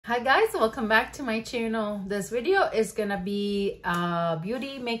Hi guys, welcome back to my channel. This video is gonna be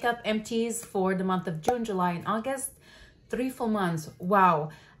beauty makeup empties for the month of June, July, and August. 3 full months. Wow,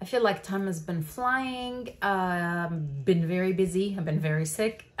 I feel like time has been flying. Been very busy. I've been very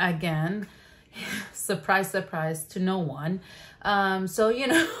sick again. Surprise, surprise to no one. So you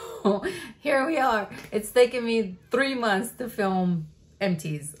know, here we are. It's taken me 3 months to film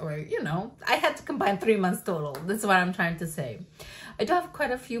empties, or you know, I had to combine 3 months total. That's what I'm trying to say. I do have quite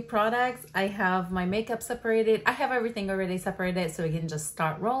a few products. I have my makeup separated. I have everything already separated, so we can just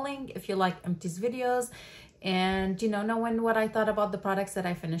start rolling. If you like empties videos and you know, knowing what I thought about the products that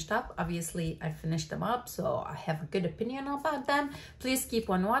I finished up, obviously I finished them up, so I have a good opinion about them. Please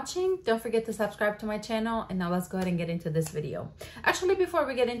keep on watching. Don't forget to subscribe to my channel. And now let's go ahead and get into this video. Actually, before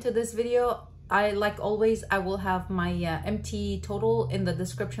we get into this video, like always, I will have my empty total in the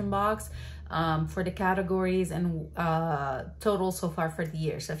description box for the categories and total so far for the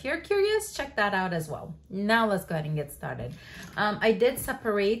year. So if you're curious, check that out as well. Now let's go ahead and get started. I did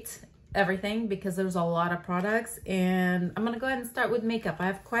separate everything because there's a lot of products, and I'm gonna go ahead and start with makeup. I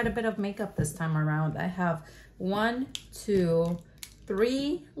have quite a bit of makeup this time around. I have 1, 2,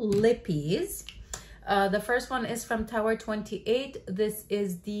 3 lippies. The first one is from Tower 28. This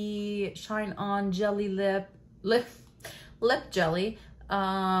is the Shine On Jelly Lip Jelly.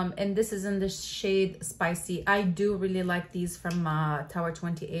 And this is in the shade Spicy. I do really like these from Tower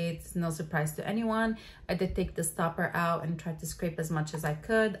 28. It's no surprise to anyone. I did take the stopper out and tried to scrape as much as I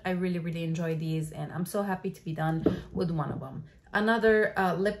could. I really enjoy these, and I'm so happy to be done with one of them. Another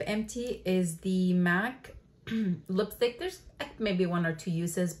lip empty is the MAC lipstick. There's maybe 1 or 2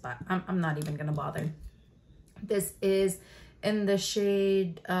 uses, but I'm not even gonna bother. This is in the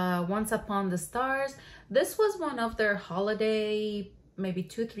shade Once Upon the Stars. This was one of their holiday, maybe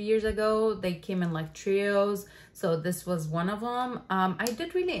 2-3 years ago. They came in like trios, so this was one of them. I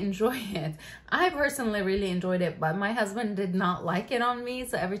did really enjoy it. I personally really enjoyed it, but my husband did not like it on me,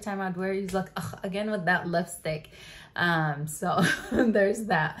 so every time I'd wear it, he's like, ugh, again with that lipstick. So there's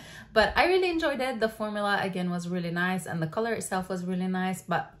that, but I really enjoyed it. The formula again was really nice, and the color itself was really nice.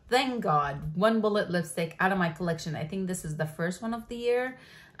 But thank God, 1 bullet lipstick out of my collection. I think this is the first one of the year.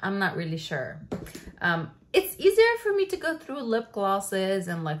 I'm not really sure. It's easier for me to go through lip glosses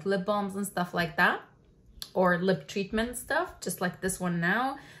and like lip balms and stuff like that, or lip treatment stuff, just like this one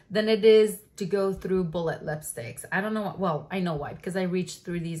now, than it is to go through bullet lipsticks. I don't know. Well, I know why, because I reach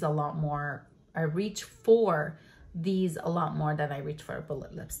through these a lot more. I reach for these a lot more than I reach for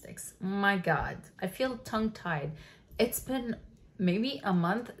bullet lipsticks. My God, I feel tongue-tied. It's been maybe a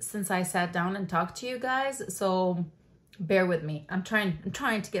month since I sat down and talked to you guys, so bear with me. I'm trying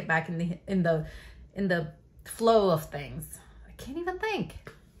to get back in the flow of things. I can't even think.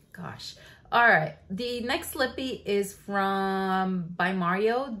 Gosh. All right, the next lippy is from by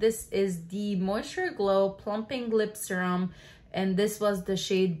Mario. This is the Moisture Glow Plumping Lip Serum, and this was the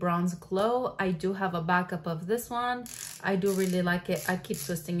shade Bronze Glow. I do have a backup of this one. I do really like it. I keep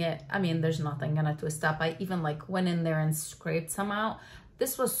twisting it. I mean, there's nothing gonna twist up. I even like went in there and scraped some out.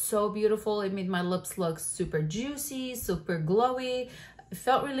 This was so beautiful. It made my lips look super juicy, super glowy. It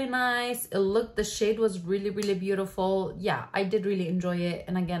felt really nice. The shade was really beautiful. Yeah, I did really enjoy it.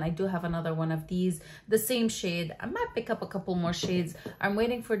 And again, I do have another one of these, the same shade. I might pick up a couple more shades. I'm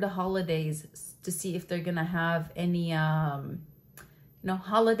waiting for the holidays to see if they're gonna have any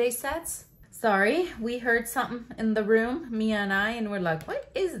holiday sets. Sorry, we heard something in the room, Mia and I, and we're like, what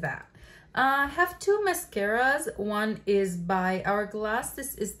is that? I have 2 mascaras. One is by Hourglass.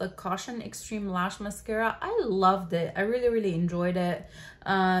 This is the Caution Extreme Lash Mascara. I loved it. I really enjoyed it.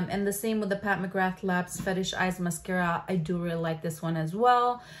 And the same with the Pat McGrath Labs Fetish Eyes Mascara. I do really like this one as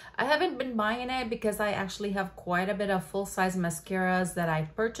well. I haven't been buying it because I actually have quite a bit of full-size mascaras that I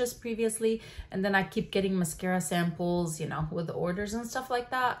purchased previously, and then I keep getting mascara samples, you know, with the orders and stuff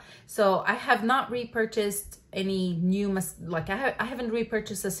like that. So I have not repurchased any new I haven't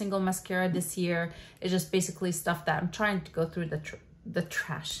repurchased a single mascara this year. It's just basically stuff that I'm trying to go through the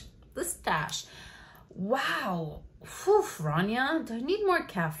stash. Wow. Whew, Rania, do I need more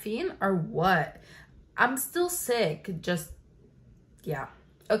caffeine or what? I'm still sick. Just, yeah.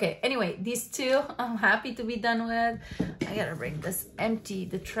 Okay, anyway, these 2 I'm happy to be done with. I gotta bring this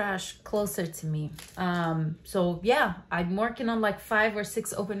the trash closer to me. So yeah, I'm working on like 5 or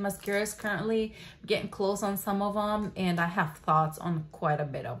 6 open mascaras currently, getting close on some of them, and I have thoughts on quite a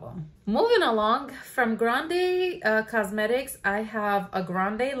bit of them. Moving along, from Grande Cosmetics, I have a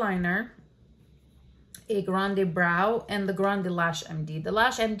Grande liner, a Grande brow, and the Grande Lash MD. The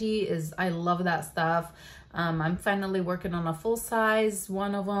Lash MD is, I love that stuff. I'm finally working on a full size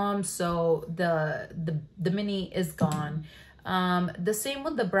one of them, so the mini is gone. The same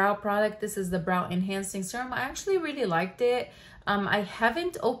with the brow product. This is the brow enhancing serum. I actually really liked it. I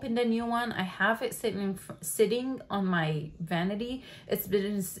haven't opened a new one. I have it sitting on my vanity. It's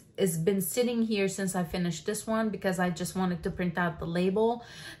been sitting here since I finished this one because I just wanted to print out the label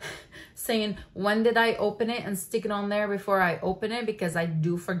saying when did I open it and stick it on there before I open it, because I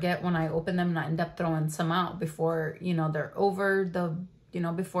do forget when I open them and I end up throwing some out before, you know, they're over the, you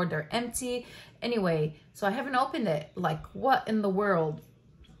know, before they're empty. Anyway, so I haven't opened it. Like, what in the world?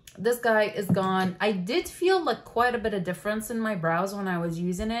 This guy is gone. I did feel like quite a bit of difference in my brows when I was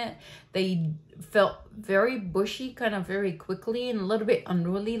using it. They felt very bushy kind of very quickly and a little bit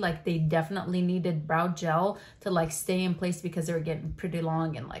unruly, like they definitely needed brow gel to like stay in place because they were getting pretty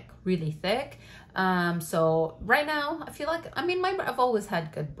long and like really thick. So right now I feel like, I mean, I've always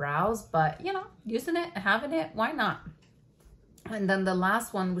had good brows, but you know, using it, having it, why not? And then the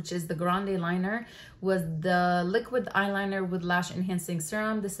last one, which is the Grande liner, was the liquid eyeliner with lash enhancing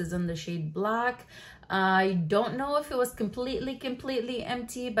serum. This is in the shade Black. I don't know if it was completely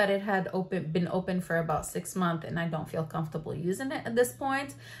empty, but it had been open for about 6 months and I don't feel comfortable using it at this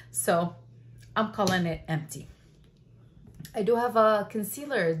point. So I'm calling it empty. I do have a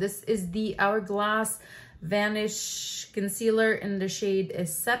concealer. This is the Hourglass Vanish Concealer in the shade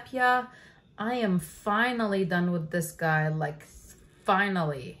Sepia. I am finally done with this guy, like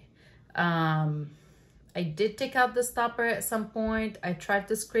finally. I did take out the stopper at some point. I tried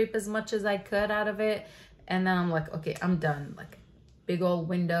to scrape as much as I could out of it. And then I'm like, okay, I'm done. Like big old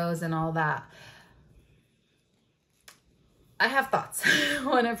windows and all that. I have thoughts.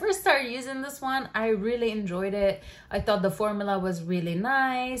 When I first started using this one, I really enjoyed it. I thought the formula was really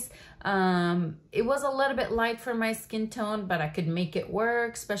nice. It was a little bit light for my skin tone, but I could make it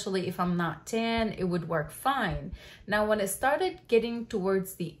work, especially if I'm not tan, it would work fine. Now, when it started getting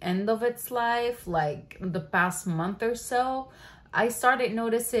towards the end of its life, like the past month or so, I started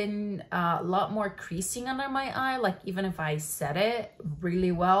noticing a lot more creasing under my eye. Like even if I set it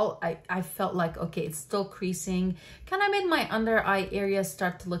really well, I felt like, okay, it's still creasing. Kind of made my under eye area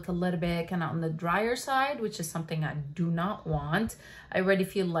start to look a little bit kind of on the drier side, which is something I do not want. I already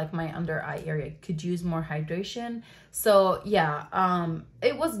feel like my under eye area could use more hydration. So yeah,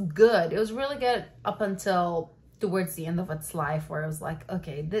 it was good. It was really good up until towards the end of its life, where I was like,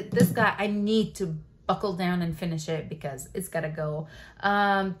 okay, this guy, I need to buckle down and finish it because it's gotta go.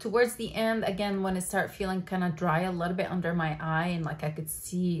 Towards the end, again, when it started feeling kind of dry a little bit under my eye and like I could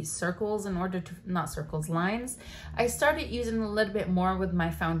see circles in order to, not circles, lines, I started using a little bit more with my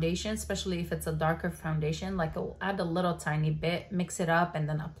foundation, especially if it's a darker foundation. Like I'll add a little tiny bit, mix it up, and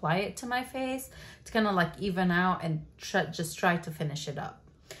then apply it to my face to kind of like even out and just try to finish it up.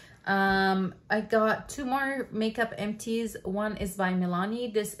 I got 2 more makeup empties. One is by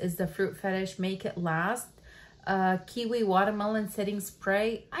Milani. This is the Fruit Fetish Make It Last Kiwi Watermelon Setting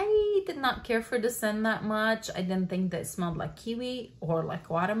Spray. I did not care for the scent that much. I didn't think that it smelled like kiwi or like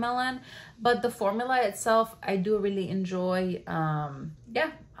watermelon, but the formula itself I do really enjoy.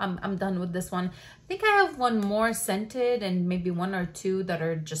 Yeah, I'm done with this one. I think I have one more scented and maybe 1 or 2 that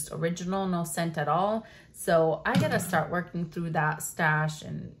are just original, no scent at all. So I gotta start working through that stash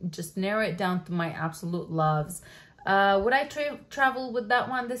and just narrow it down to my absolute loves. Would I travel with that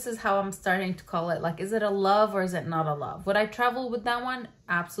one? This is how I'm starting to call it. Like, is it a love or is it not a love? Would I travel with that one?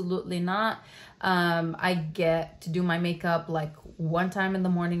 Absolutely not. I get to do my makeup like 1 time in the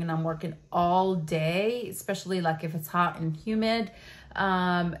morning and I'm working all day, especially like if it's hot and humid.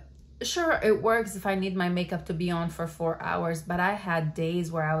 Sure, it works if I need my makeup to be on for 4 hours, but I had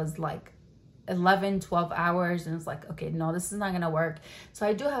days where I was like 11-12 hours and it's like, okay, no, this is not gonna work. So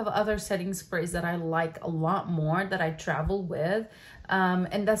I do have other setting sprays that I like a lot more that I travel with,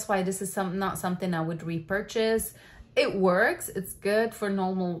 and that's why this is not something I would repurchase. It works, it's good for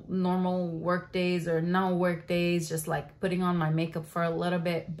normal work days or no work days, just like putting on my makeup for a little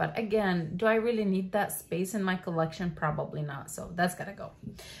bit. But again, do I really need that space in my collection? Probably not. So that's gotta go.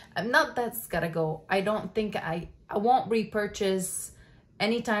 That's gotta go. I don't think I won't repurchase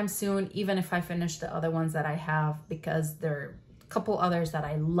anytime soon, even if I finish the other ones that I have, because there are a couple others that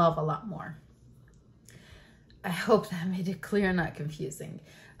I love a lot more. I hope that made it clear, not confusing.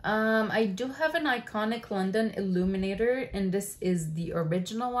 I do have an Iconic London Illuminator, and this is the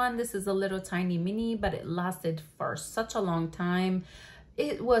original one. This is a little tiny mini, but it lasted for such a long time.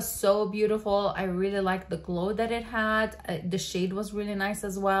 It was so beautiful. I really liked the glow that it had. The shade was really nice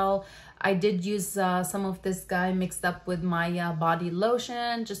as well. I did use some of this guy mixed up with my body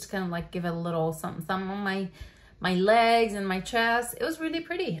lotion, just to kind of like give it a little something on my legs and my chest. It was really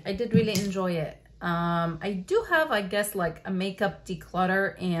pretty. I did really enjoy it. I do have, I guess, like a makeup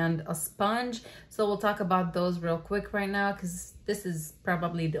declutter and a sponge. So we'll talk about those real quick right now, because this is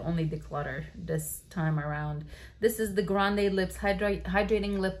probably the only declutter this time around. This is the Grande Lips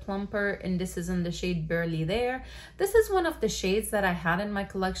Hydrating Lip Plumper, and this is in the shade Barely There. This is one of the shades that I had in my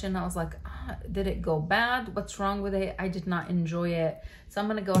collection. I was like, did it go bad? What's wrong with it? I did not enjoy it. So I'm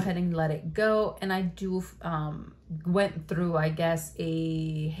gonna go ahead and let it go. And I do went through, I guess,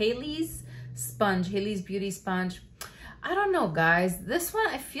 a Hailey's sponge, Hailey's Beauty Sponge. I don't know, guys. This one,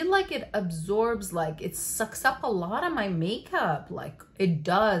 I feel like it absorbs, like it sucks up a lot of my makeup. Like it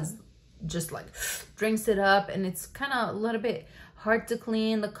does, just like drinks it up, and it's kind of a little bit hard to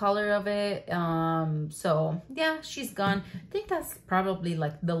clean, the color of it. So yeah, she's gone. I think that's probably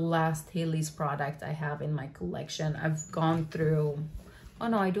like the last Hailey's product I have in my collection. I've gone through, oh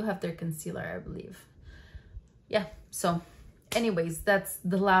no, I do have their concealer, I believe. Yeah, so anyways, that's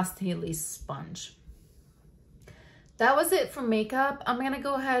the last Hailey's sponge. That was it for makeup. I'm gonna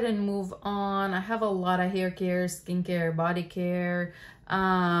go ahead and move on. I have a lot of hair care, skincare, body care.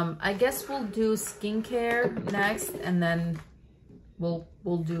 I guess we'll do skincare next, and then we'll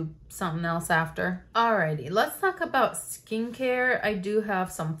do something else after. Alrighty, let's talk about skincare. I do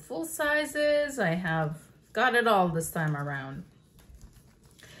have some full sizes. I have got it all this time around.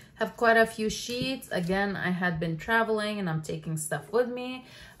 Have quite a few sheets. Again, I had been traveling and I'm taking stuff with me.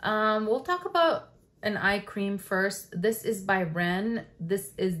 We'll talk about an eye cream first. This is by Ren.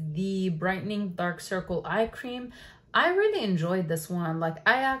 This is the Brightening Dark Circle Eye Cream. I really enjoyed this one. Like,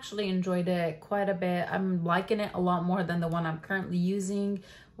 I actually enjoyed it quite a bit. I'm liking it a lot more than the one I'm currently using,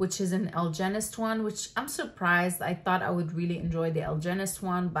 which is an Algenist one, which I'm surprised. I thought I would really enjoy the Algenist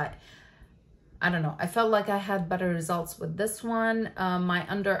one, but I don't know. I felt like I had better results with this one. My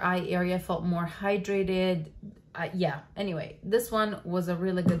under eye area felt more hydrated. Yeah, anyway, this one was a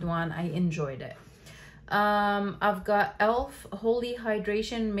really good one. I enjoyed it. I've got e.l.f. Holy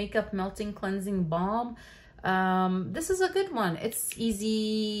Hydration Makeup Melting Cleansing Balm. This is a good one. It's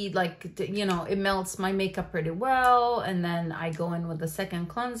easy, like, you know, it melts my makeup pretty well, and then I go in with the second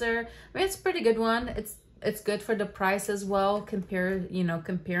cleanser. I mean, it's a pretty good one. It's good for the price as well.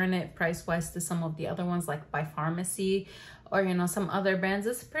 Comparing it price wise to some of the other ones like by Pharmacy or, you know, some other brands.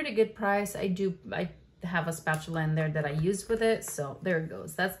 It's a pretty good price. I have a spatula in there that I use with it, so there it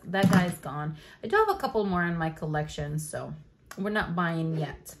goes. That guy's gone. I do have a couple more in my collection, so we're not buying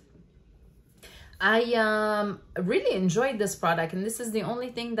yet. I really enjoyed this product, and this is the only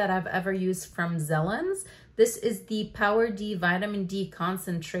thing that I've ever used from Zellens. This is the Power D Vitamin D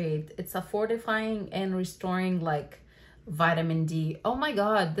Concentrate. It's a fortifying and restoring like vitamin D. Oh my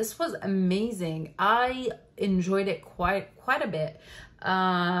god, this was amazing. I enjoyed it quite a bit.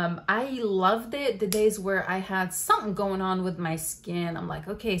 I loved it the days where I had something going on with my skin. I'm like,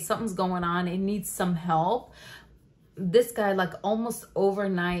 okay, something's going on, it needs some help. This guy, like, almost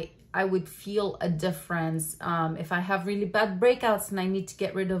overnight I would feel a difference. If I have really bad breakouts and I need to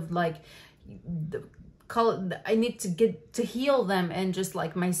get rid of like the color, I need to get to heal them and just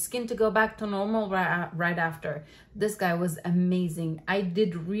like my skin to go back to normal right after. This guy was amazing. I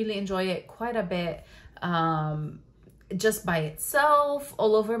did really enjoy it quite a bit. Just by itself,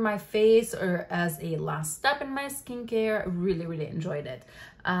 all over my face, or as a last step in my skincare, I really enjoyed it.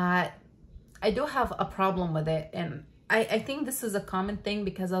 I do have a problem with it, and I think this is a common thing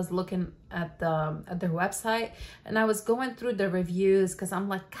because I was looking at their website and I was going through the reviews because I'm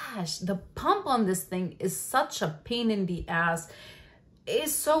like, gosh, the pump on this thing is such a pain in the ass.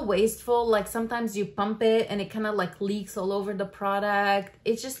 It's so wasteful. Like, sometimes you pump it and it kind of like leaks all over the product.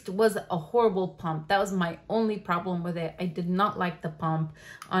 It just was a horrible pump. That was my only problem with it. I did not like the pump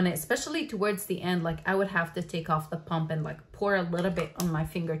on it, especially towards the end. Like, I would have to take off the pump and like pour a little bit on my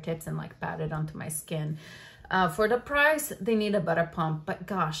fingertips and like pat it onto my skin. For the price, they need a better pump, but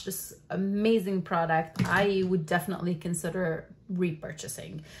gosh, this amazing product. I would definitely consider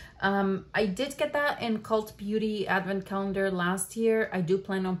repurchasing. I did get that in Cult Beauty Advent Calendar last year. I do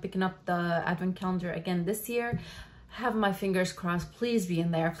plan on picking up the Advent Calendar again this year. Have my fingers crossed. Please be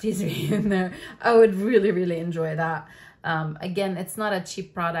in there. Please be in there. I would really enjoy that. Again, it's not a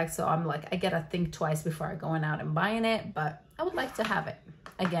cheap product, so I'm like, I gotta think twice before going out and buying it, but I would like to have it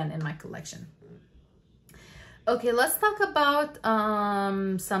again in my collection. Okay, let's talk about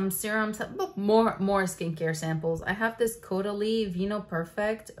some serums, more skincare samples. I have this Caudalie Vino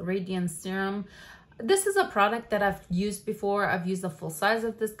Perfect Radiance Serum. This is a product that I've used before. I've used the full size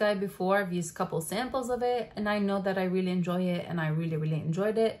of this guy before. I've used a couple samples of it, and I know that I really enjoy it, and I really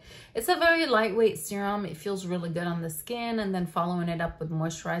enjoyed it. It's a very lightweight serum. It feels really good on the skin, and then following it up with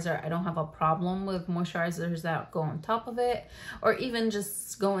moisturizer. I don't have a problem with moisturizers that go on top of it, or even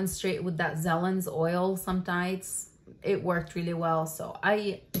just going straight with that Zellen's oil some nights. It worked really well, so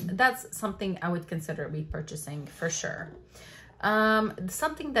that's something I would consider repurchasing for sure.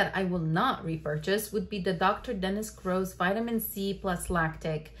 Something that I will not repurchase would be the Dr. Dennis Gross Vitamin C plus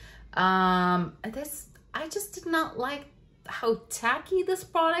Lactic. I just did not like how tacky this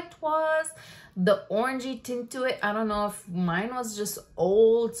product was. The orangey tint to it, I don't know if mine was just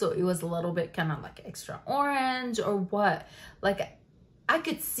old, so it was a little bit kind of like extra orange or what. Like, I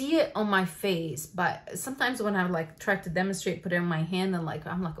could see it on my face, but sometimes when I like try to demonstrate, put it in my hand, and like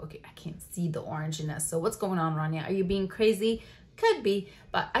I'm like, okay, I can't see the oranginess. So what's going on, Rania? Are you being crazy? Could be,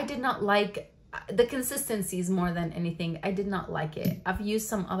 but I did not like the consistencies more than anything. I did not like it. I've used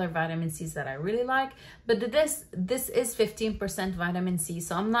some other vitamin C's that I really like, but this is 15% vitamin C,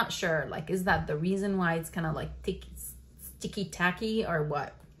 so I'm not sure. Like, is that the reason why it's kind of like sticky tacky or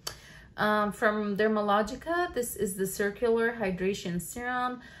what? From Dermalogica, this is the Circular Hydration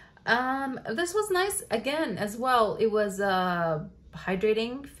Serum. This was nice again as well. It was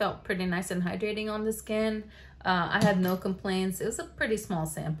hydrating, felt pretty nice and hydrating on the skin. I had no complaints. It was a pretty small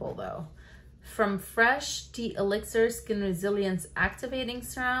sample though. From Fresh Tea Elixir Skin Resilience Activating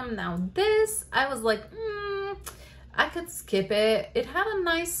Serum. Now this, I was like, I could skip it. It had a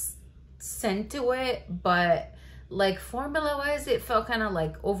nice scent to it, but like formula wise, it felt kind of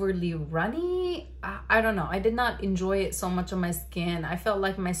like overly runny. I don't know. I did not enjoy it so much on my skin. I felt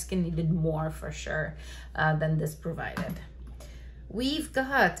like my skin needed more for sure than this provided. We've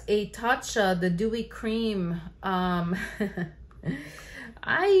got a Tatcha, the Dewy Cream.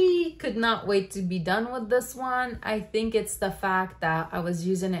 I could not wait to be done with this one. I think it's the fact that I was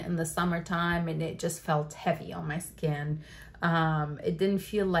using it in the summertime and it just felt heavy on my skin. It didn't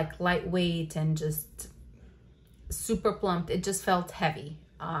feel like lightweight and just super plumped. It just felt heavy.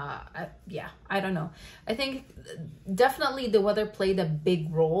 Yeah, I don't know. I think definitely the weather played a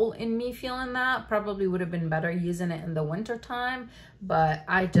big role in me feeling that. Probably would have been better using it in the winter time, but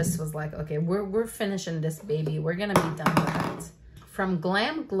I just was like, okay, we're finishing this baby. We're gonna be done with it. From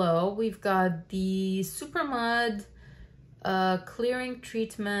Glam Glow, we've got the Super Mud Clearing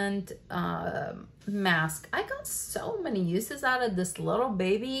Treatment Mask. I got so many uses out of this little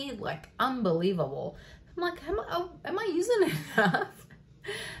baby, like unbelievable. I'm like, am I using it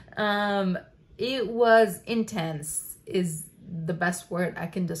enough? It was intense is the best word I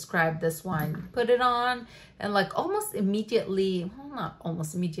can describe this one. Put it on and like almost immediately, well, not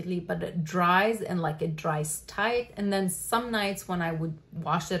almost immediately, but it dries and like it dries tight. And then some nights when I would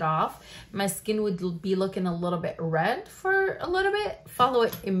wash it off, my skin would be looking a little bit red for a little bit. Follow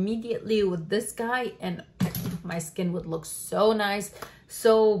it immediately with this guy and my skin would look so nice,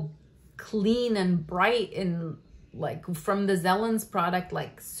 so clean and bright, and like from the Zellen's product,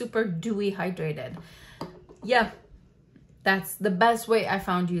 like super dewy hydrated. Yeah, that's the best way I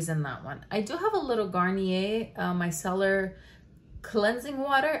found using that one. I do have a little Garnier micellar cleansing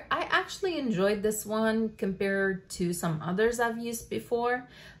water. I actually enjoyed this one compared to some others I've used before.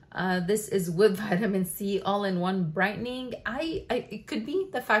 This is with vitamin C all-in-one brightening. It could be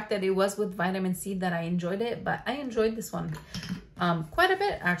the fact that it was with vitamin C that I enjoyed it, but I enjoyed this one quite a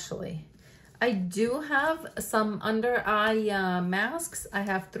bit actually. I do have some under eye masks. I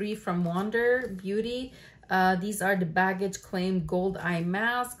have 3 from Wander Beauty. These are the Baggage Claim Gold Eye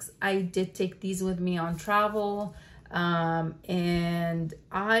Masks. I did take these with me on travel. And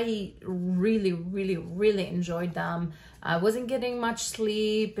I really enjoyed them. I wasn't getting much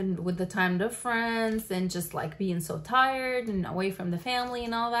sleep, and with the time difference and just like being so tired and away from the family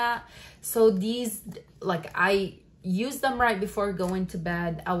and all that. So these, like, I use them right before going to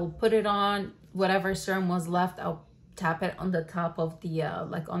bed. I will put it on, whatever serum was left, I'll tap it on the top of the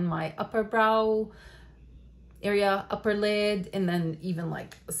like on my upper brow area, upper lid, and then even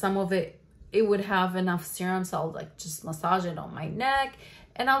like some of it would have enough serum, so I'll like just massage it on my neck,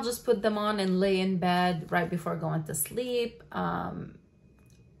 and I'll just put them on and lay in bed right before going to sleep.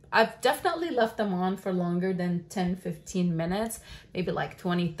 I've definitely left them on for longer than 10-15 minutes, maybe like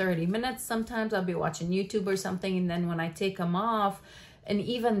 20-30 minutes. Sometimes I'll be watching YouTube or something, and then when I take them off, and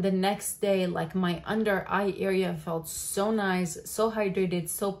even the next day, like my under eye area felt so nice, so hydrated,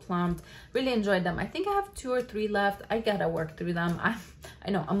 so plumped. Really enjoyed them. I think I have 2 or 3 left. I gotta work through them. I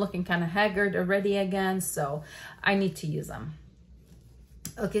know I'm looking kind of haggard already again, so I need to use them.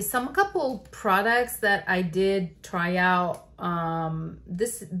 Okay, a couple products that I did try out.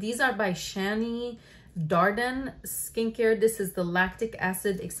 These are by Shani. Darden skincare. This is the lactic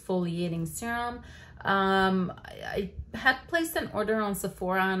acid exfoliating serum. I had placed an order on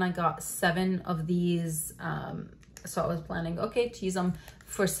Sephora and I got 7 of these. So I was planning, okay, to use them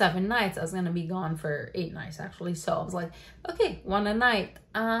for 7 nights. I was gonna be gone for 8 nights actually. So I was like, okay, 1 a night.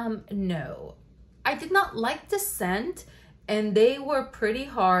 No, I did not like the scent, and they were pretty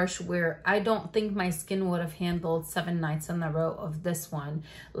harsh where I don't think my skin would have handled 7 nights in a row of this one.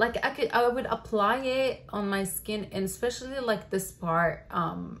 Like I would apply it on my skin, and especially like this part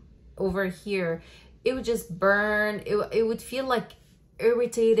over here, it would just burn. It would feel like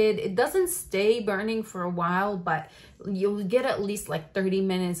irritated. It doesn't stay burning for a while, but you'll get at least like 30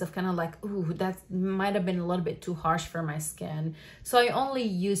 minutes of kind of like, ooh, that might have been a little bit too harsh for my skin. So I only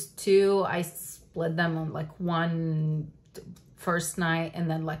used 2. I split them on like 1 first night, and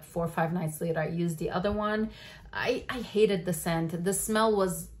then like 4 or 5 nights later I used the other one. I hated the scent. The smell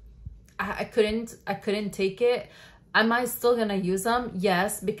was, I couldn't take it. Am I still gonna use them?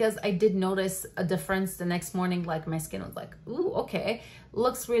 Yes, because I did notice a difference the next morning. Like my skin was like, ooh, okay,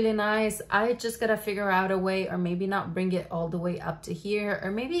 looks really nice. I just gotta figure out a way, or maybe not bring it all the way up to here,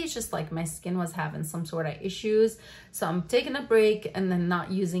 or maybe it's just like my skin was having some sort of issues. So I'm taking a break and then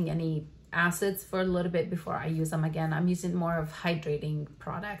not using any acids for a little bit before I use them again. I'm using more of hydrating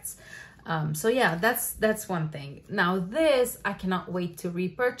products. So yeah, that's one thing. Now this, I cannot wait to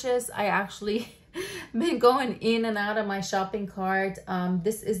repurchase. I actually been going in and out of my shopping cart.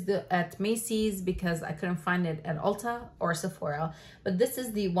 This is at Macy's because I couldn't find it at Ulta or Sephora. But this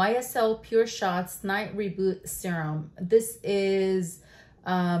is the YSL Pure Shots Night Reboot Serum. This is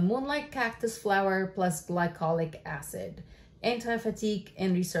Moonlight Cactus Flower plus glycolic acid, anti-fatigue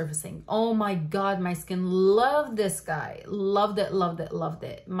and resurfacing. Oh my god, my skin loved this guy. Loved it, loved it, loved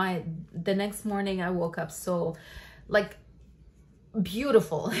it. The next morning I woke up so like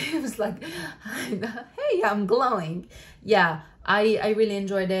beautiful. It was like, hey, I'm glowing. Yeah, I really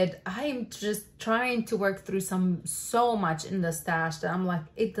enjoyed it. I'm just trying to work through so much in the stash that I'm like,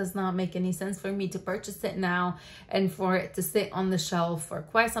 it does not make any sense for me to purchase it now and for it to sit on the shelf for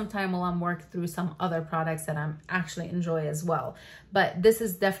quite some time while I'm working through some other products that I'm actually enjoy as well. But this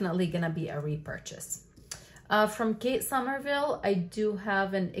is definitely gonna be a repurchase. From Kate Somerville, I do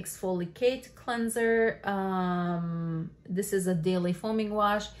have an exfoliate cleanser. This is a daily foaming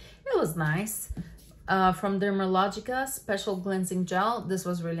wash. It was nice. From Dermalogica, special cleansing gel. This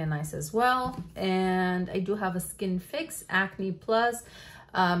was really nice as well. And I do have a Skin Fix Acne Plus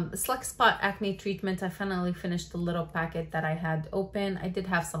Select Spot Acne Treatment. I finally finished the little packet that I had open. I did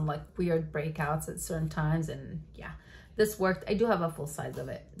have some like weird breakouts at certain times, and yeah, this worked. I do have a full size of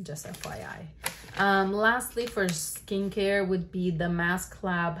it, just FYI. Lastly, for skincare would be the Mask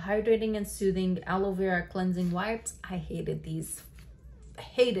Lab Hydrating and Soothing Aloe Vera Cleansing Wipes. I hated these. I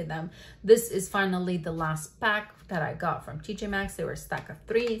hated them. This is finally the last pack that I got from TJ Maxx. They were a stack of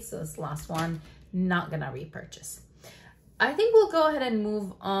 3, so this last one, not gonna repurchase. I think we'll go ahead and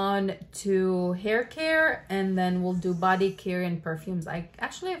move on to hair care, and then we'll do body care and perfumes. I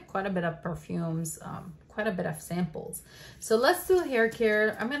actually have quite a bit of perfumes, quite a bit of samples. So let's do hair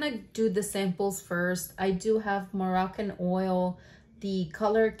care. I'm gonna do the samples first. I do have Moroccan Oil, the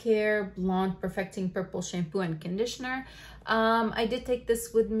Color Care Blonde Perfecting Purple Shampoo and Conditioner. I did take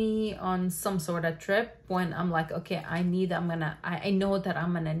this with me on some sort of trip when I'm like, okay, I know that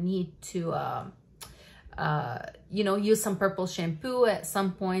I'm gonna need to you know, use some purple shampoo at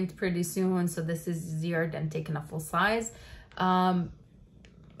some point pretty soon. So this is easier than taking a full size.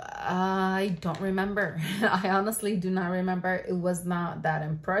 I don't remember. I honestly do not remember. It was not that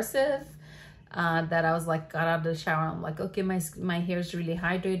impressive that I was like, got out of the shower, I'm like, okay, my hair's really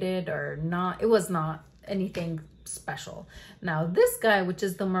hydrated or not. It was not anything special. Now this guy, which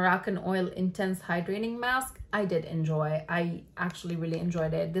is the Moroccan Oil Intense Hydrating Mask, I did enjoy. I actually really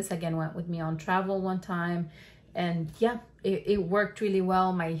enjoyed it. This again went with me on travel one time, and yeah, it worked really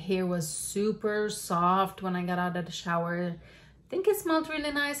well. My hair was super soft when I got out of the shower. I think it smelled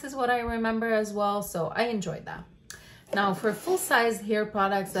really nice is what I remember as well, so I enjoyed that. Now for full-size hair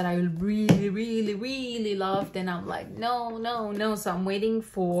products that I really loved, and I'm like, no. So I'm waiting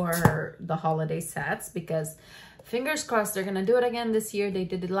for the holiday sets, because fingers crossed they're gonna do it again this year. They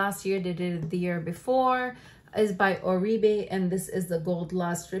did it last year, they did it the year before. Is by Oribe, and this is the Gold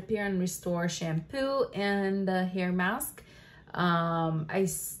Lust Repair and Restore shampoo and the hair mask. I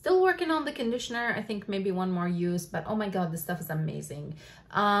still working on the conditioner. I think maybe one more use, but oh my god, this stuff is amazing.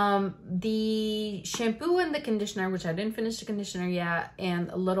 The shampoo and the conditioner, which I didn't finish the conditioner yet, and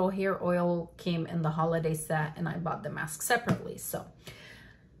a little hair oil came in the holiday set, and I bought the mask separately. So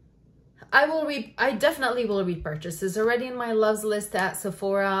I definitely will repurchase. It's already in my loves list at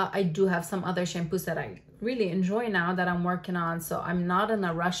Sephora. I do have some other shampoos that I really enjoy now that I'm working on, so I'm not in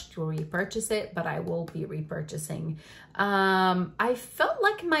a rush to repurchase it, but I will be repurchasing. I felt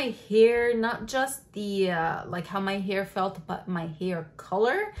like my hair, not just the like how my hair felt, but my hair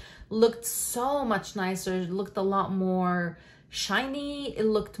color looked so much nicer. It looked a lot more shiny. It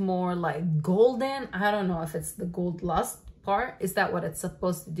looked more like golden. I don't know if it's the gold lust part. Is that what it's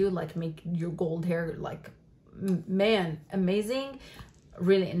supposed to do, like make your gold hair like, man, amazing.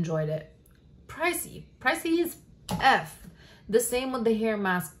 Really enjoyed it. Pricey is F. The same with the hair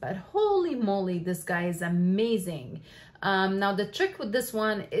mask, but holy moly, this guy is amazing. Now the trick with this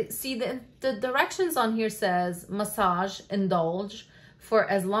one is, see, the directions on here says massage, indulge for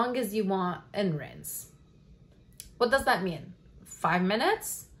as long as you want, and rinse. What does that mean? 5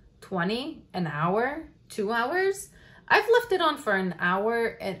 minutes, 20, an hour, 2 hours? I've left it on for an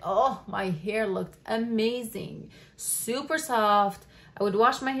hour and oh, my hair looked amazing. Super soft. I would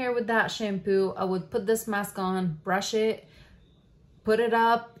wash my hair with that shampoo. I would put this mask on, brush it, put it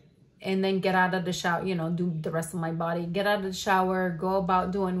up, and then get out of the shower, you know, do the rest of my body. Get out of the shower, go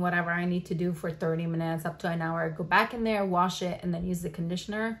about doing whatever I need to do for 30 minutes, up to an hour. Go back in there, wash it, and then use the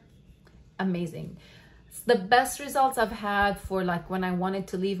conditioner. Amazing. It's the best results I've had for like when I wanted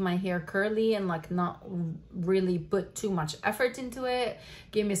to leave my hair curly and like not really put too much effort into it.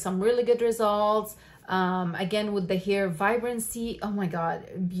 Gave me some really good results. Again, with the hair vibrancy, oh my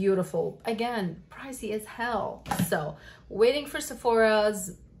god, beautiful. Again, pricey as hell. So waiting for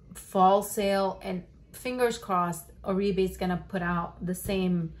Sephora's fall sale, and fingers crossed Oribe's gonna put out the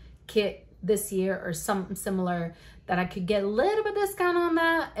same kit this year or something similar that I could get a little bit discount on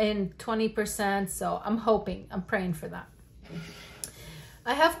that and 20%. So I'm hoping, I'm praying for that.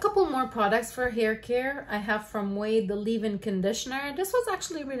 I have a couple more products for hair care. I have from Wade the leave-in conditioner. This was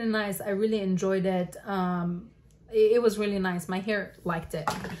actually really nice. I really enjoyed it. It was really nice. My hair liked it.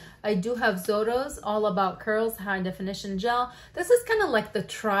 I do have Zoto's All About Curls High Definition Gel. This is kind of like the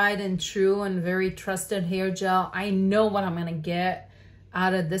tried and true and very trusted hair gel. I know what I'm gonna get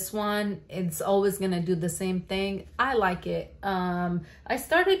out of this one. It's always gonna do the same thing. I like it. I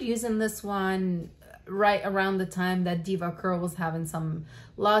started using this one right around the time that Diva Curl was having some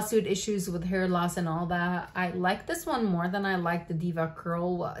lawsuit issues with hair loss and all that. I like this one more than I like the Diva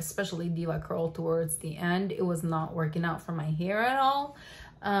Curl, especially Diva Curl towards the end. It was not working out for my hair at all.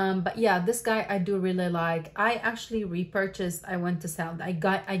 But yeah, this guy I do really like. I actually repurchased. I went to Sally's. I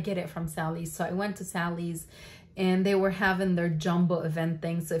get it from Sally's. So I went to Sally's and they were having their jumbo event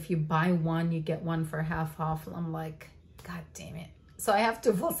thing. So if you buy one, you get one for half off. I'm like, god damn it. So I have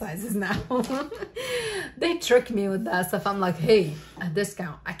 2 full sizes now. They trick me with that stuff. I'm like, hey, a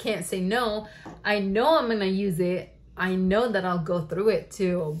discount. I can't say no. I know I'm gonna use it. I know that I'll go through it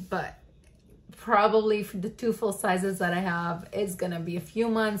too, but probably for the 2 full sizes that I have, it's gonna be a few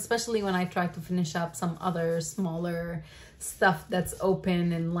months, especially when I try to finish up some other smaller stuff that's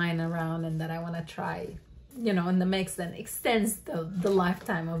open and lying around and that I wanna try, you know, in the mix that extends the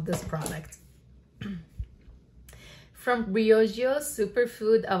lifetime of this product. From Briogeo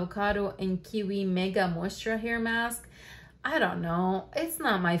Superfood Avocado and Kiwi Mega Moisture Hair Mask. I don't know. It's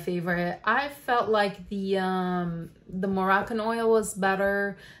not my favorite. I felt like the Moroccan oil was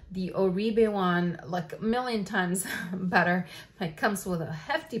better. The Oribe one, like a million times better. It comes with a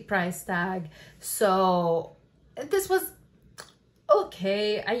hefty price tag. So this was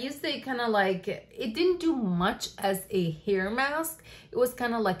okay. I used it kind of like, it didn't do much as a hair mask. It was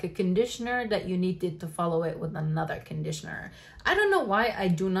kind of like a conditioner that you needed to follow it with another conditioner. I don't know why I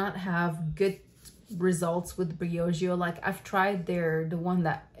do not have good results with Briogeo. Like I've tried the one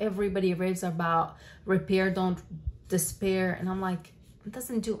that everybody raves about, Repair Don't Despair, and I'm like, it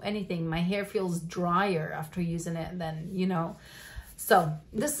doesn't do anything. My hair feels drier after using it than, you know. So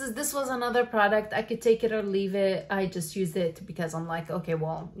this was another product. I could take it or leave it. I just used it because I'm like, okay,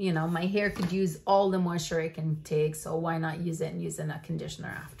 well, you know, my hair could use all the moisture it can take, so why not use it and use a conditioner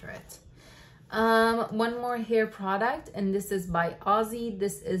after it. One more hair product, and this is by Aussie.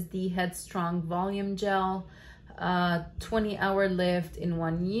 This is the Headstrong Volume Gel. 20-hour lift in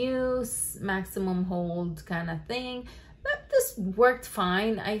one use, maximum hold kind of thing. This worked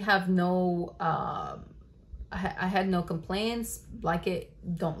fine. I have no I had no complaints. Like it,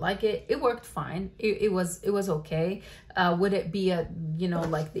 don't like it. It worked fine. It was okay. Would it be a, you know,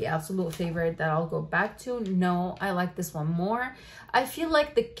 like the absolute favorite that I'll go back to? No, I like this one more. I feel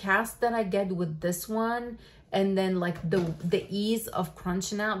like the cast that I get with this one, and then like the ease of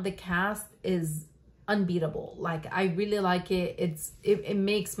crunching out the cast is unbeatable. Like I really like it. It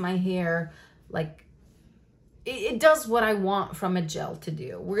makes my hair like it does what I want from a gel to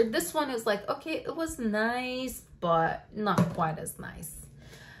do. Where this one is like, okay, it was nice, but not quite as nice.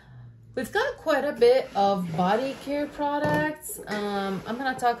 We've got quite a bit of body care products. I'm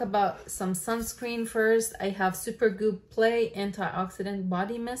gonna talk about some sunscreen first. I have Supergoop Play Antioxidant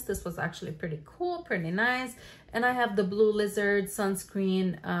Body Mist. This was actually pretty cool, pretty nice. And I have the Blue Lizard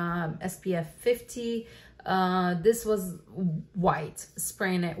Sunscreen SPF 50. This was white,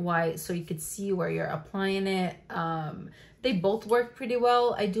 spraying it white so you could see where you're applying it. They both work pretty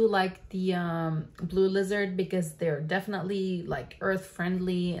well. I do like the Blue Lizard because they're definitely like earth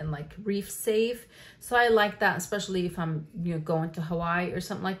friendly and like reef safe. So I like that, especially if I'm, you know, going to Hawaii or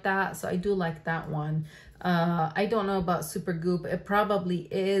something like that. So I do like that one. I don't know about Supergoop. It probably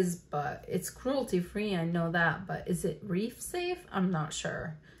is, but it's cruelty free. I know that, but is it reef safe? I'm not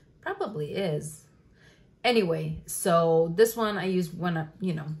sure. Probably is. Anyway, so this one I use when I,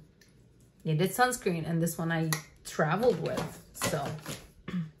 you know, needed sunscreen, and this one I traveled with. So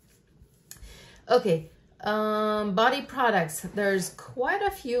okay, body products. There's quite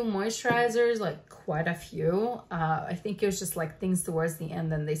a few moisturizers, like quite a few. I think it was just like things towards the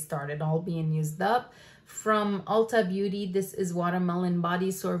end, and they started all being used up. From Ulta Beauty, this is Watermelon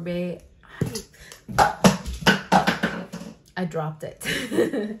Body Sorbet. I dropped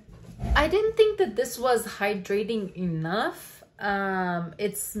it. I didn't think that this was hydrating enough.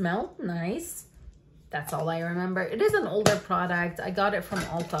 It smelled nice. That's all I remember. It is an older product. I got it from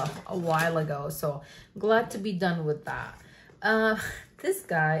Ulta a while ago, so glad to be done with that. This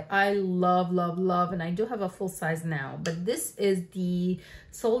guy I love, love, love, and I do have a full size now, but this is the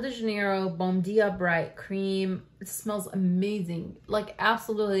Sol de Janeiro Bom Dia Bright Cream. It smells amazing, like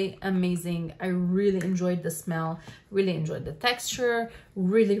absolutely amazing. I really enjoyed the smell, really enjoyed the texture,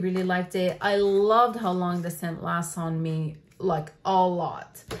 really, really liked it. I loved how long the scent lasts on me, like a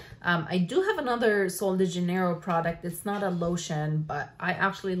lot. I do have another Sol de Janeiro product. It's not a lotion, but I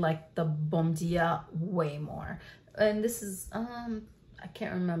actually like the Bom Dia way more. And this is, I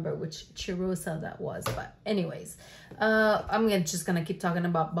can't remember which Chirosa that was, but anyways, I'm just gonna keep talking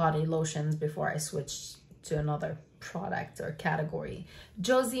about body lotions before I switch to another product or category.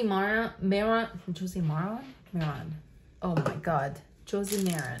 Josie Maran. Oh my God, Josie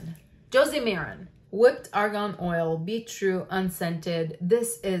Maran. Whipped argan oil, be true, unscented.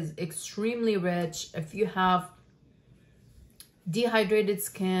 This is extremely rich. If you have dehydrated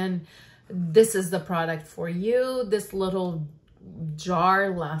skin, this is the product for you. This little jar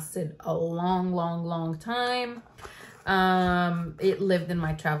lasted a long time. It lived in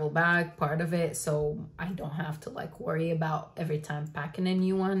my travel bag, part of it, so I don't have to like worry about every time packing a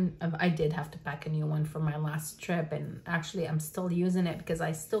new one. I did have to pack a new one for my last trip, and actually I'm still using it because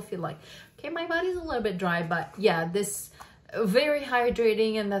I still feel like, okay, my body's a little bit dry, but yeah, this very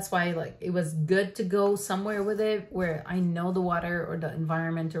hydrating, and that's why like it was good to go somewhere with it where I know the water or the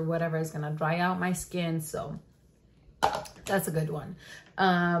environment or whatever is gonna dry out my skin. So that's a good one.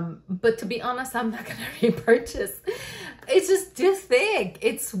 But to be honest, I'm not gonna repurchase. It's just too thick.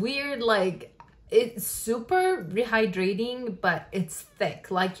 It's weird, like it's super rehydrating, but it's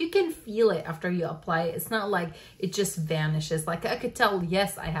thick. Like you can feel it after you apply it. It's not like it just vanishes. Like I could tell,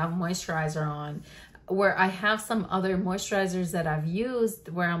 yes, I have moisturizer on, where I have some other moisturizers that I've used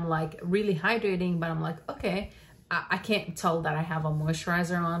where I'm like really hydrating, but I'm like, okay, I can't tell that I have a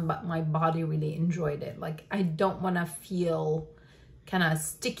moisturizer on, but my body really enjoyed it. Like I don't want to feel kind of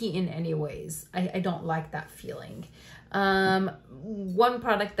sticky in any ways. I don't like that feeling. One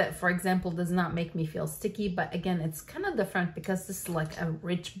product that, for example, does not make me feel sticky, but again, it's kind of different because this is like a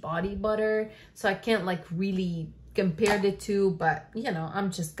rich body butter, so I can't like really compare the two, but you know,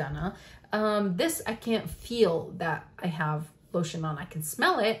 I'm just gonna. This, I can't feel that I have lotion on. I can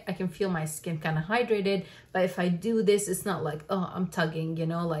smell it. I can feel my skin kind of hydrated, but if I do this, it's not like, oh, I'm tugging, you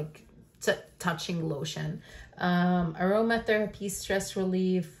know, like touching lotion. Aromatherapy Stress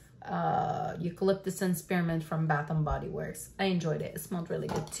Relief, Eucalyptus and Spearmint from Bath and Body Works. I enjoyed it. It smelled really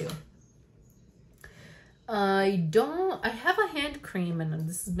good too. I have a hand cream, and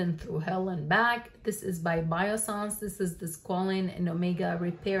this has been through hell and back. This is by Biossance. This is the Squalane and Omega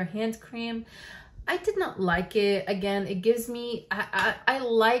Repair Hand Cream. I did not like it. Again, it gives me, I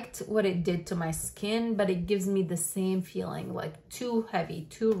liked what it did to my skin, but it gives me the same feeling, like too heavy,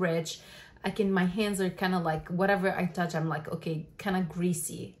 too rich. My hands are kind of like, whatever I touch, I'm like, okay, kind of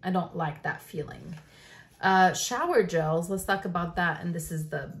greasy. I don't like that feeling. Shower gels, let's talk about that. And this is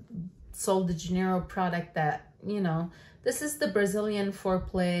the Sol de Janeiro product that, you know, this is the Brazilian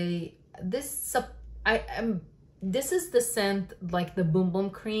Foreplay. This is the scent, like the Boom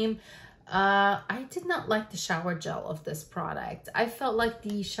Boom Cream. I did not like the shower gel of this product. I felt like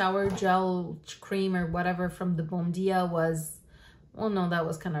the shower gel cream or whatever from the Bon Dia was, well, no, that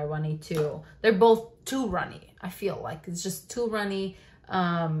was kind of runny too. They're both too runny. I feel like it's just too runny.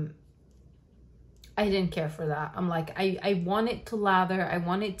 I didn't care for that. I'm like, I want it to lather. I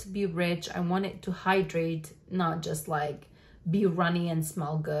want it to be rich. I want it to hydrate, not just like be runny and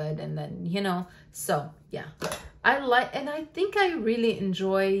smell good. And then, you know, so yeah, I like, and I think I really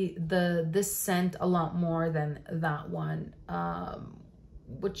enjoy this scent a lot more than that one.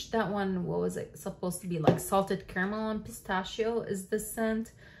 Which that one, what was it supposed to be, like salted caramel and pistachio is the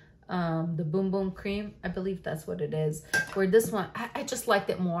scent. The Boom Boom Cream, I believe that's what it is. Where this one, I just liked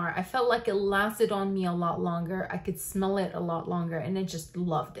it more. I felt like it lasted on me a lot longer. I could smell it a lot longer, and I just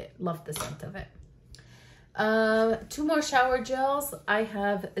loved it. Loved the scent of it. 2 more shower gels. I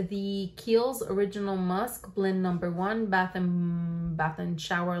have the Kiehl's Original Musk Blend No. 1 Bath and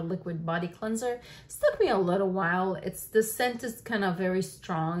Shower Liquid Body Cleanser. It took me a little while. The scent is kind of very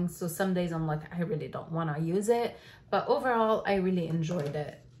strong, so some days I'm like, I really don't want to use it. But overall, I really enjoyed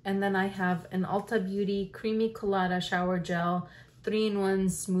it. And then I have an Ulta Beauty Creamy Colada Shower Gel 3-in-1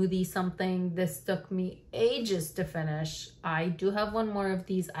 smoothie something. This took me ages to finish. I do have one more of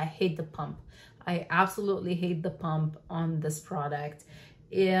these. I hate the pump. I absolutely hate the pump on this product.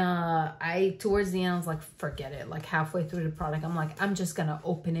 Yeah, towards the end I was like, forget it. Like halfway through the product, I'm like, I'm just gonna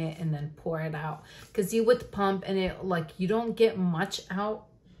open it and then pour it out. Because you with pump and it, like, you don't get much out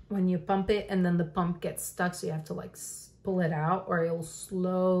when you pump it, and then the pump gets stuck, so you have to like pull it out or it will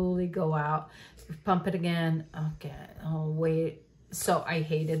slowly go out. You pump it again. Okay, oh wait. So I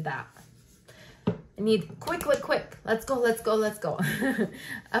hated that. I need quick. Let's go.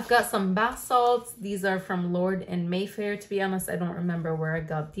 I've got some bath salts. These are from Lord and Mayfair. To be honest, I don't remember where I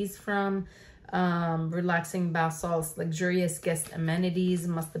got these from. Relaxing bath salts, luxurious guest amenities.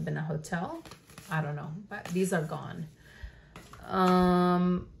 Must have been a hotel. I don't know, but these are gone.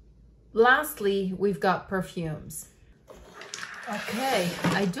 Lastly, we've got perfumes. Okay,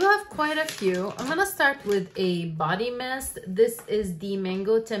 I do have quite a few. I'm gonna start with a body mist. This is the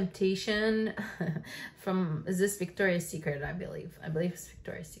Mango Temptation from, is this Victoria's Secret? I believe it's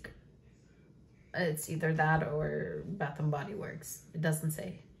Victoria's Secret. It's either that or Bath and Body Works. It doesn't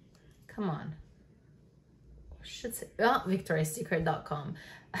say. Come on. Should say, oh, victoriassecret.com.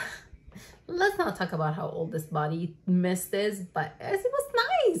 Let's not talk about how old this body mist is, but it was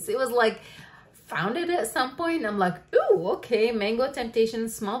nice. It was like, found it at some point. I'm like, ooh, okay, Mango Temptation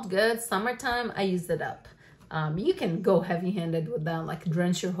smelled good. Summertime, I used it up. You can go heavy-handed with that, like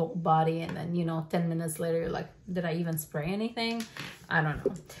drench your whole body, and then, you know, 10 minutes later, you're like, did I even spray anything? I don't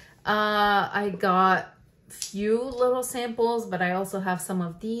know. I got few little samples, but I also have some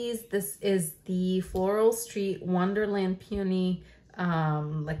of these. This is the Floral Street Wonderland Peony,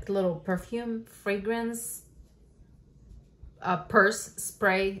 like little perfume fragrance. Purse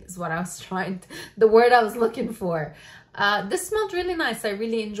spray is what I was the word I was looking for. This smelled really nice. I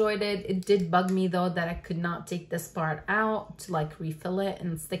really enjoyed it. It did bug me though that I could not take this part out to like refill it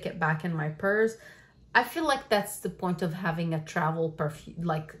and stick it back in my purse. I feel like that's the point of having a travel perfume,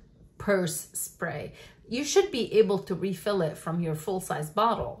 like purse spray. You should be able to refill it from your full-size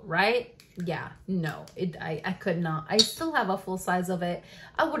bottle, right? Yeah, no, I could not. I still have a full size of it.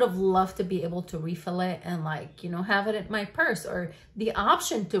 I would have loved to be able to refill it and, like, you know, have it in my purse, or the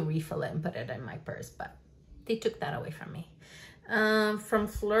option to refill it and put it in my purse, but they took that away from me. From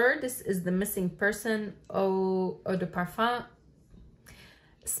Fleur, this is the Missing Person Eau de Parfum.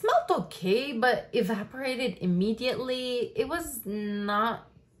 Smelled okay, but evaporated immediately. It was not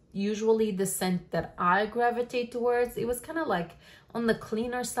usually the scent that I gravitate towards. It was kind of like on the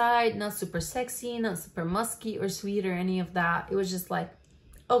cleaner side, not super sexy, not super musky or sweet or any of that. It was just like,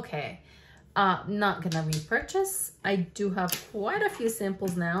 okay, not gonna repurchase. I do have quite a few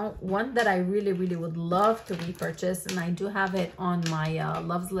samples now. One that I really would love to repurchase, and I do have it on my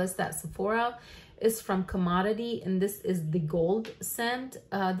loves list at Sephora, is from Commodity, and this is the Gold scent.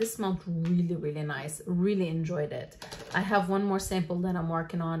 This smelled really nice. Really enjoyed it. I have one more sample that I'm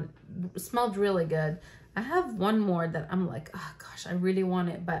working on. It smelled really good. I have one more that I'm like, oh gosh, I really want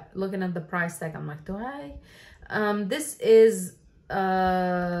it, but looking at the price tag, I'm like, do I? This is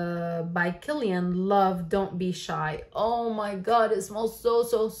by Killian, Love Don't Be Shy. Oh my god, it smells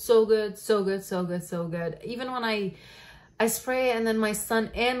so good. Even when I spray it, and then my son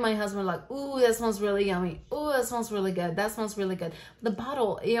and my husband are like, ooh, that smells really yummy. Ooh, that smells really good. That smells really good. The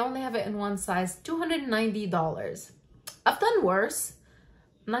bottle, you only have it in one size, $290. I've done worse,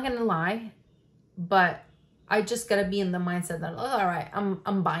 I'm not gonna lie, but I just gotta be in the mindset that, oh, all right,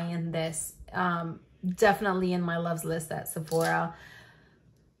 I'm buying this. Definitely in my loves list at Sephora.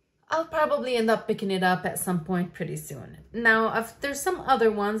 I'll probably end up picking it up at some point pretty soon. Now, if there's some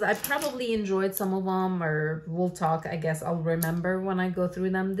other ones, I probably enjoyed some of them, or we'll talk, I guess I'll remember when I go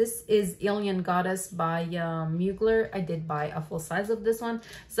through them. This is Alien Goddess by Mugler. I did buy a full size of this one.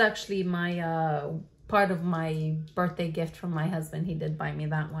 It's actually my part of my birthday gift from my husband. He did buy me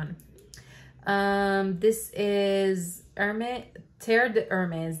that one. This is Terre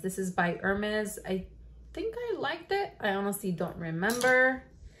d'Hermes. This is by Hermes. I think I liked it. I honestly don't remember.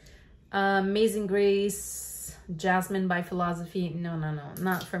 Amazing Grace, Jasmine by Philosophy. No,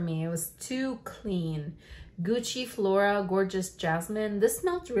 not for me. It was too clean. Gucci Flora, Gorgeous Jasmine. This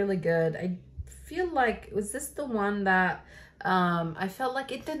smelled really good. I feel like, was this the one that I felt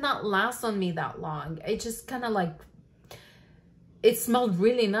like it did not last on me that long? It just kind of like, it smelled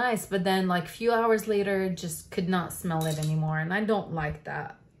really nice, but then like a few hours later, just could not smell it anymore. And I don't like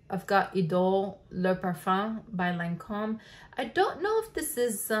that. I've got Idole Le Parfum by Lancôme. I don't know if this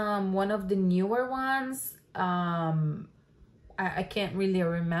is one of the newer ones. I can't really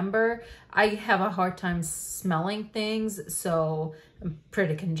remember. I have a hard time smelling things, so I'm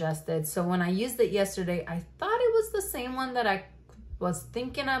pretty congested. So when I used it yesterday, I thought it was the same one that I was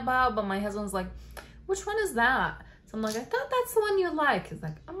thinking about, but my husband's like, which one is that? So I'm like, I thought that's the one you like. He's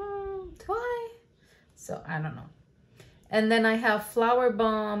like, do I? So I don't know. And then I have Flower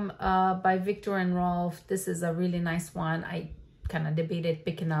Bomb by Viktor and Rolf. This is a really nice one. I kind of debated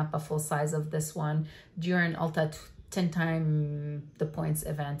picking up a full size of this one during Ulta 10 times the points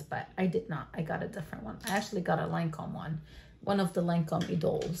event, but I did not. I got a different one. I actually got a Lancôme one of the Lancôme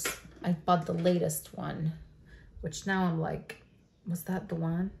Idols. I bought the latest one, which now I'm like, was that the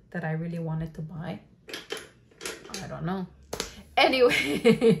one that I really wanted to buy? I don't know.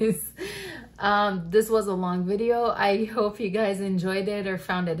 Anyways, this was a long video. I hope you guys enjoyed it or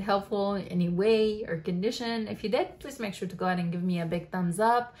found it helpful in any way or condition. If you did, please make sure to go ahead and give me a big thumbs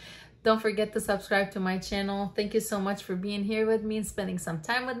up. Don't forget to subscribe to my channel. Thank you so much for being here with me and spending some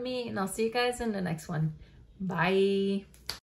time with me, and I'll see you guys in the next one. Bye.